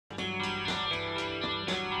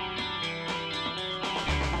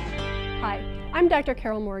I'm Dr.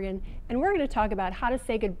 Carol Morgan, and we're going to talk about how to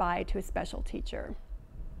say goodbye to a special teacher.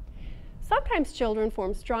 Sometimes children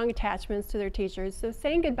form strong attachments to their teachers, so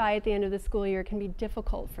saying goodbye at the end of the school year can be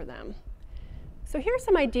difficult for them. So here are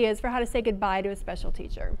some ideas for how to say goodbye to a special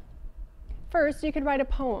teacher. First, you could write a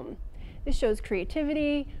poem. This shows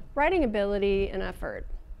creativity, writing ability, and effort.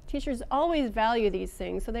 Teachers always value these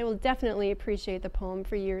things, so they will definitely appreciate the poem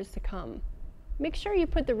for years to come. Make sure you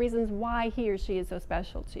put the reasons why he or she is so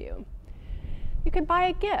special to you. You could buy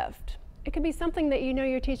a gift. It could be something that you know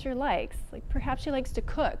your teacher likes, like perhaps she likes to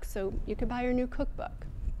cook, so you could buy her new cookbook.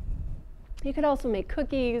 You could also make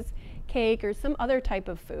cookies, cake, or some other type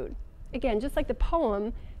of food. Again, just like the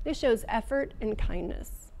poem, this shows effort and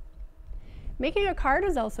kindness. Making a card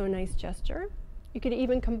is also a nice gesture. You could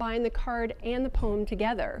even combine the card and the poem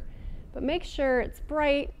together, but make sure it's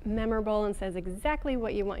bright, memorable, and says exactly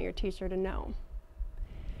what you want your teacher to know.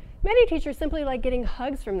 Many teachers simply like getting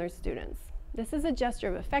hugs from their students. This is a gesture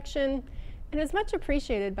of affection and is much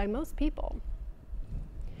appreciated by most people.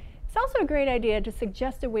 It's also a great idea to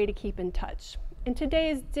suggest a way to keep in touch. In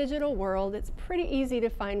today's digital world, it's pretty easy to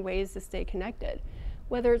find ways to stay connected,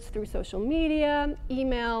 whether it's through social media,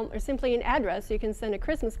 email, or simply an address you can send a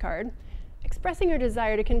Christmas card. Expressing your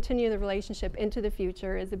desire to continue the relationship into the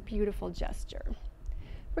future is a beautiful gesture.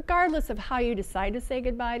 Regardless of how you decide to say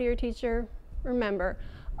goodbye to your teacher, remember,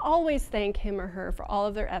 always thank him or her for all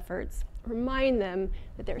of their efforts. Remind them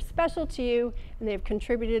that they're special to you and they've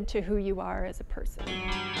contributed to who you are as a person.